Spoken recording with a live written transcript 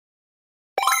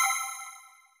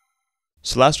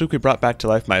So last week we brought back to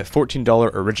life my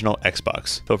 $14 original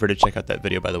Xbox. Feel free to check out that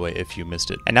video, by the way, if you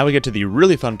missed it. And now we get to the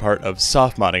really fun part of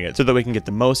soft modding it, so that we can get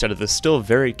the most out of this still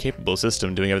very capable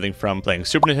system, doing everything from playing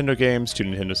Super Nintendo games to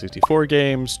Nintendo 64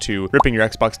 games, to ripping your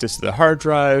Xbox disc to the hard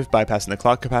drive, bypassing the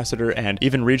clock capacitor, and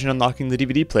even region unlocking the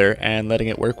DVD player and letting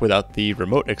it work without the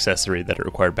remote accessory that it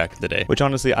required back in the day. Which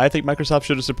honestly, I think Microsoft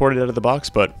should have supported out of the box,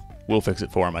 but we'll fix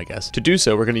it for them, I guess. To do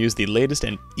so, we're going to use the latest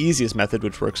and easiest method,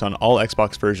 which works on all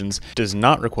Xbox versions, does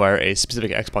not require a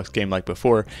specific Xbox game like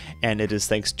before, and it is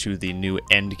thanks to the new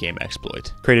ENDGAME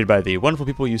exploit, created by the wonderful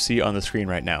people you see on the screen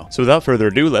right now. So without further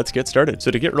ado, let's get started.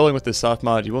 So to get rolling with this soft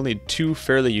mod, you will need two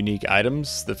fairly unique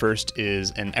items. The first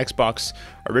is an Xbox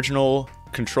original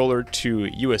controller to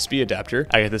USB adapter.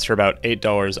 I got this for about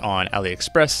 $8 on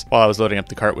AliExpress while I was loading up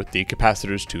the cart with the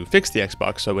capacitors to fix the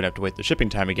Xbox, so I wouldn't have to wait the shipping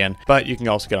time again. But you can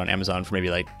also get on Amazon for maybe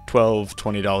like $12,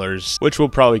 $20, which will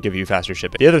probably give you faster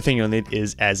shipping. The other thing you'll need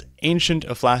is as ancient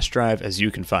a flash drive as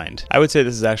you can find. I would say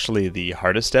this is actually the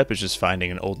hardest step, is just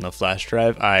finding an old enough flash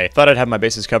drive. I thought I'd have my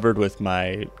bases covered with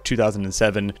my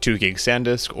 2007 2 gig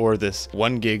SanDisk, or this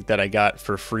 1 gig that I got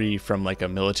for free from like a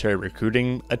military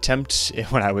recruiting attempt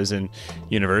when I was in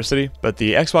university, but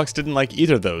the Xbox didn't like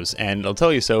either of those, and it'll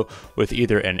tell you so with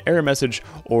either an error message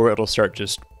or it'll start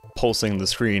just pulsing the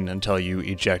screen until you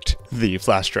eject the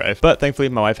flash drive. But thankfully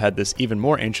my wife had this even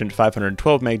more ancient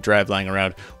 512 meg drive lying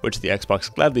around, which the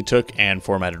Xbox gladly took and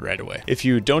formatted right away. If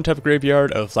you don't have a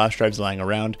graveyard of flash drives lying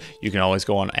around, you can always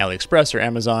go on AliExpress or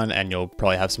Amazon and you'll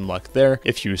probably have some luck there.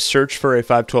 If you search for a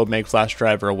 512 meg flash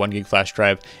drive or a 1 gig flash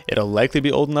drive, it'll likely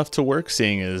be old enough to work,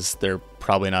 seeing as they're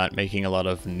probably not making a lot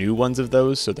of new ones of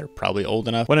those, so they're probably old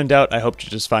enough. When in doubt, I hope to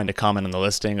just find a comment on the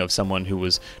listing of someone who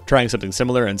was trying something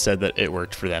similar and said that it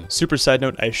worked for them. Super side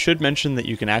note, I should mention that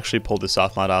you can actually pull the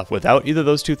soft mod off without either of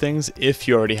those two things if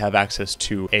you already have access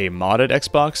to a modded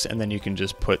Xbox, and then you can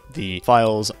just put the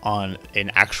files on an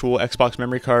actual Xbox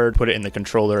memory card, put it in the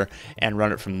controller, and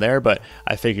run it from there. But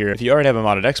I figure if you already have a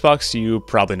modded Xbox, you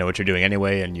probably know what you're doing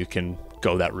anyway, and you can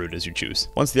go that route as you choose.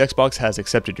 Once the Xbox has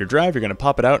accepted your drive, you're going to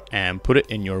pop it out and put it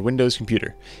in your Windows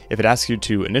computer. If it asks you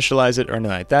to initialize it or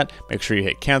anything like that, make sure you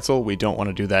hit cancel. We don't want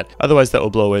to do that. Otherwise, that will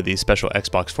blow away the special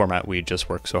Xbox format we just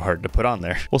worked so hard to put on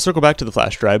there. We'll circle back to the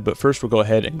flash drive, but first we'll go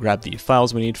ahead and grab the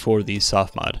files we need for the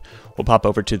soft mod. We'll pop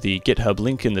over to the GitHub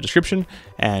link in the description,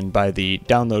 and by the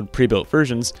download pre-built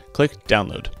versions, click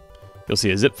download. You'll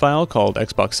see a zip file called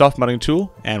Xbox Softmodding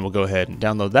Tool, and we'll go ahead and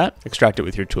download that. Extract it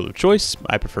with your tool of choice.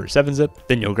 I prefer 7-zip.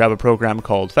 Then you'll grab a program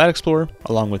called Fat Explorer,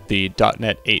 along with the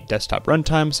 .NET 8 desktop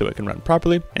runtime so it can run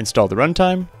properly. Install the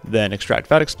runtime, then extract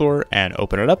Fat Explorer and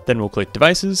open it up. Then we'll click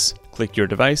Devices, click your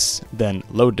device, then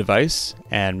Load Device,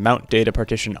 and mount data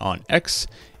partition on X.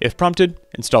 If prompted,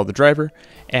 install the driver,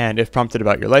 and if prompted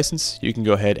about your license, you can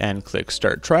go ahead and click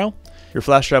Start Trial. Your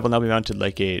flash drive will now be mounted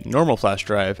like a normal flash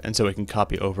drive, and so we can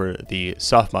copy over the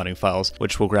soft modding files,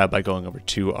 which we'll grab by going over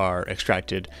to our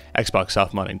extracted Xbox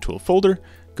Softmodding Tool folder,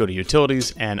 go to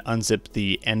Utilities, and unzip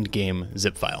the ENDGAME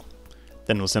zip file.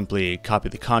 Then we'll simply copy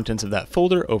the contents of that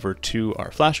folder over to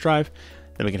our flash drive.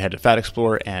 Then we can head to Fat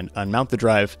Explorer and unmount the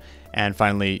drive, and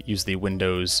finally use the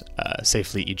Windows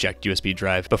safely eject USB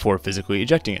drive before physically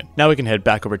ejecting it. Now we can head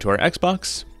back over to our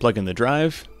Xbox, plug in the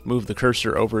drive, move the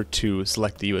cursor over to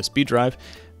select the USB drive,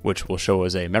 which will show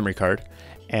as a memory card,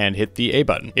 and hit the A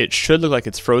button. It should look like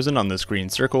it's frozen on this green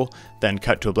circle, then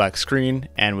cut to a black screen,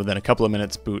 and within a couple of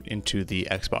minutes boot into the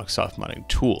Xbox Softmodding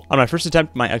Tool. On my first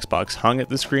attempt, my Xbox hung at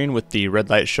the screen with the red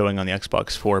light showing on the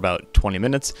Xbox for about 20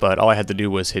 minutes, but all I had to do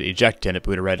was hit eject and it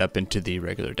booted right up into the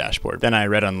regular dashboard. Then I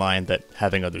read online that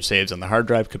having other saves on the hard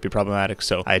drive could be problematic,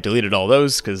 so I deleted all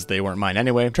those because they weren't mine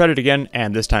anyway. Tried it again,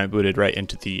 and this time it booted right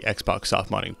into the Xbox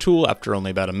Softmodding Tool after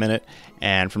only about a minute,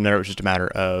 and from there it was just a matter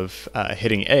of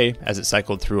hitting A as it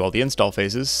cycled through all the install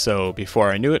phases. So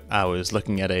before I knew it, I was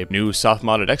looking at a new soft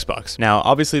modded Xbox. Now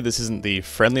obviously this isn't the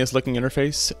friendliest looking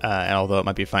interface, and although it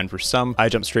might be fine for some, I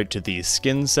jumped straight to the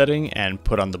skin setting and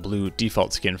put on the blue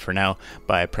default skin for now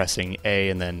by pressing A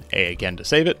and then A again to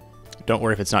save it. Don't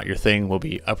worry if it's not your thing, we'll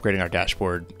be upgrading our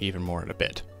dashboard even more in a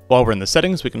bit. While we're in the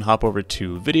settings, we can hop over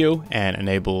to video and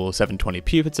enable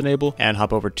 720p if it's enabled, and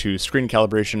hop over to screen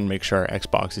calibration, make sure our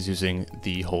Xbox is using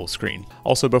the whole screen.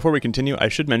 Also, before we continue, I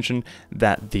should mention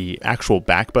that the actual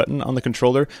back button on the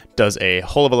controller does a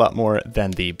whole of a lot more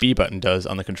than the B button does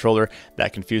on the controller.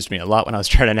 That confused me a lot when I was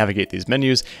trying to navigate these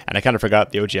menus, and I kind of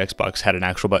forgot the OG Xbox had an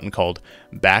actual button called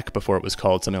back before it was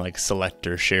called something like select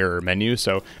or share or menu,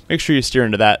 so make sure you steer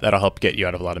into that. That'll help get you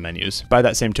out of a lot of menus. By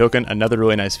that same token, another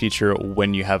really nice feature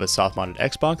when you have have a soft-modded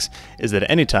Xbox is that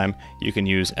at any time you can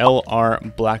use L, R,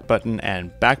 black button,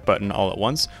 and back button all at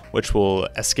once, which will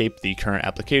escape the current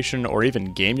application or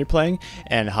even game you're playing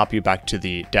and hop you back to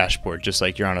the dashboard, just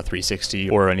like you're on a 360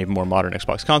 or an even more modern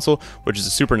Xbox console, which is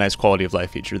a super nice quality of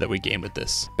life feature that we gain with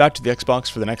this. Back to the Xbox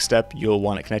for the next step, you'll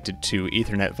want it connected to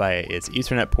Ethernet via its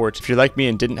Ethernet port. If you're like me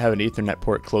and didn't have an Ethernet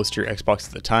port close to your Xbox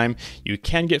at the time, you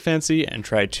can get fancy and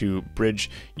try to bridge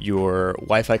your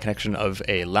Wi-Fi connection of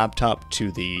a laptop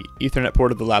to the Ethernet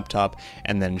port of the laptop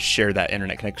and then share that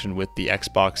internet connection with the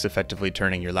Xbox, effectively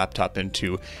turning your laptop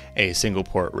into a single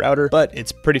port router. But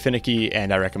it's pretty finicky,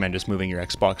 and I recommend just moving your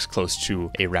Xbox close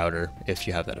to a router if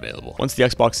you have that available. Once the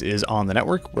Xbox is on the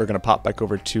network, we're going to pop back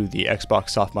over to the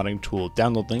Xbox Softmodding Tool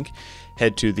download link,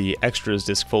 head to the extras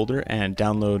disk folder and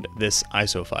download this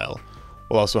ISO file.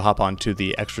 We'll also hop onto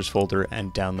the extras folder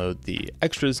and download the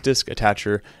extras disk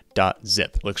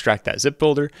attacher.zip. We'll extract that zip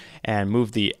folder and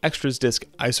move the extras disk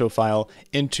ISO file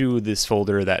into this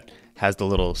folder that has the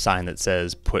little sign that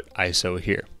says put ISO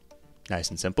here. Nice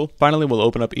and simple. Finally, we'll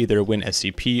open up either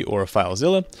WinSCP or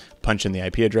FileZilla, punch in the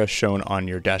IP address shown on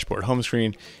your dashboard home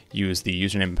screen, use the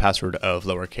username and password of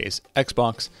lowercase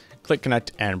Xbox, click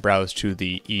connect, and browse to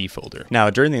the E folder. Now,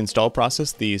 during the install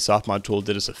process, the softmod tool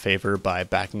did us a favor by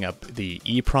backing up the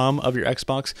EEPROM of your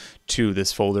Xbox to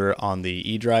this folder on the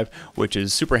E drive, which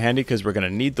is super handy because we're going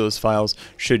to need those files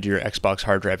should your Xbox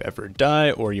hard drive ever die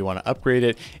or you want to upgrade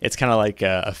it. It's kind of like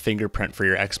a fingerprint for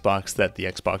your Xbox that the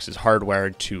Xbox is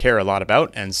hardwired to care a lot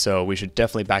about, and so we should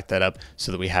definitely back that up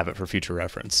so that we have it for future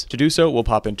reference. To do so, we'll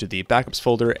pop into the backups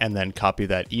folder and then copy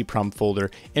that EEPROM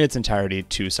folder in its entirety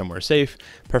to somewhere safe,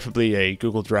 preferably a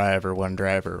Google Drive or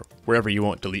OneDrive or wherever you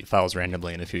won't delete files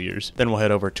randomly in a few years. Then we'll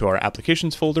head over to our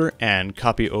applications folder and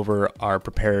copy over our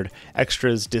prepared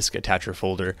extras disk attacher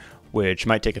folder, which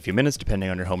might take a few minutes depending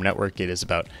on your home network. It is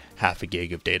about half a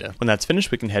gig of data. When that's finished,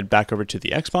 we can head back over to the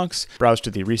Xbox, browse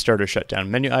to the restart or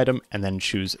shutdown menu item, and then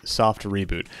choose soft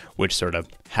reboot, which sort of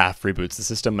half reboots the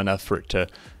system enough for it to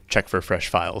check for fresh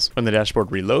files. When the dashboard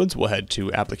reloads, we'll head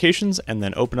to applications and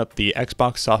then open up the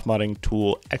Xbox Softmodding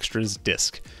Tool extras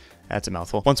disk. That's a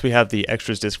mouthful. Once we have the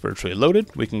extras disk virtually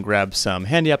loaded, we can grab some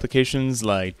handy applications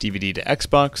like DVD to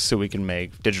Xbox so we can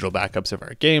make digital backups of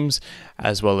our games,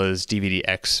 as well as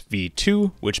DVD-X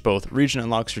V2, which both region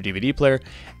unlocks your DVD player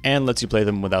and lets you play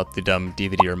them without the dumb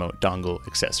DVD remote dongle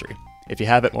accessory. If you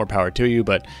have it, more power to you,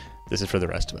 but this is for the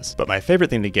rest of us. But my favorite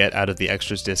thing to get out of the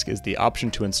extras disk is the option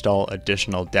to install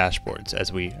additional dashboards,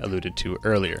 as we alluded to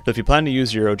earlier. So if you plan to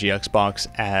use your OG Xbox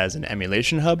as an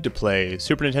emulation hub to play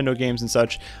Super Nintendo games and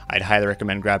such, I'd highly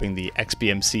recommend grabbing the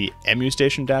XBMC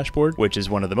EmuStation dashboard, which is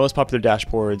one of the most popular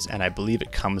dashboards, and I believe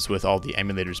it comes with all the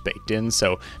emulators baked in,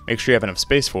 so make sure you have enough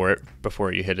space for it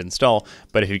before you hit install.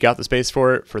 But if you got the space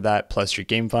for it, for that plus your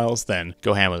game files, then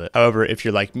go ham with it. However, if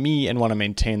you're like me and want to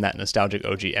maintain that nostalgic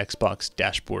OG Xbox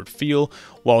dashboard feel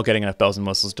while getting enough bells and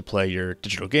whistles to play your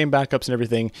digital game backups and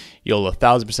everything, you'll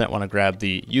 1000% want to grab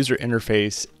the user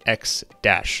interface X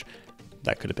dash.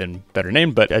 That could have been better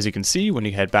named, but as you can see, when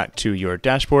you head back to your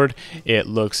dashboard, it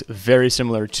looks very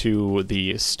similar to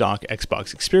the stock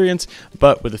Xbox experience,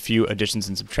 but with a few additions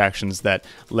and subtractions that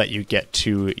let you get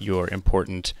to your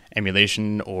important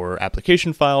emulation or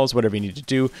application files, whatever you need to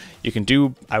do. You can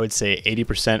do, I would say,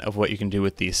 80% of what you can do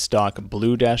with the stock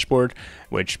blue dashboard,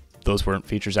 which those weren't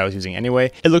features I was using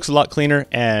anyway. It looks a lot cleaner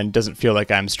and doesn't feel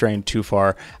like I'm straying too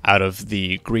far out of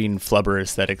the green flubber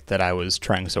aesthetic that I was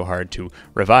trying so hard to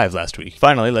revive last week.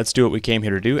 Finally, let's do what we came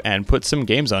here to do and put some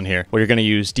games on here. We're going to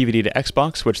use DVD to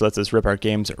Xbox, which lets us rip our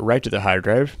games right to the hard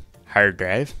drive.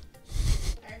 The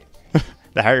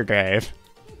hard drive.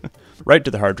 Right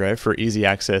to the hard drive for easy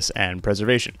access and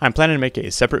preservation. I'm planning to make a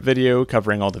separate video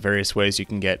covering all the various ways you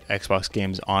can get Xbox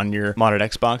games on your modded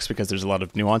Xbox because there's a lot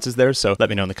of nuances there, so let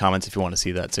me know in the comments if you want to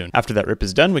see that soon. After that rip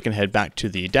is done, we can head back to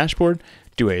the dashboard,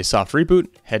 do a soft reboot,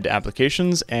 head to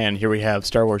applications, and here we have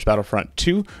Star Wars Battlefront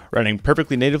 2 running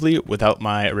perfectly natively without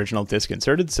my original disc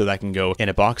inserted, so that can go in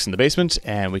a box in the basement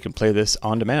and we can play this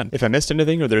on demand. If I missed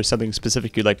anything or there's something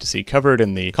specific you'd like to see covered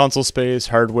in the console space,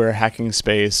 hardware, hacking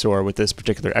space, or with this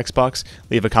particular Xbox,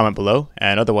 leave a comment below,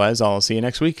 and otherwise I'll see you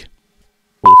next week.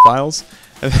 Cool files.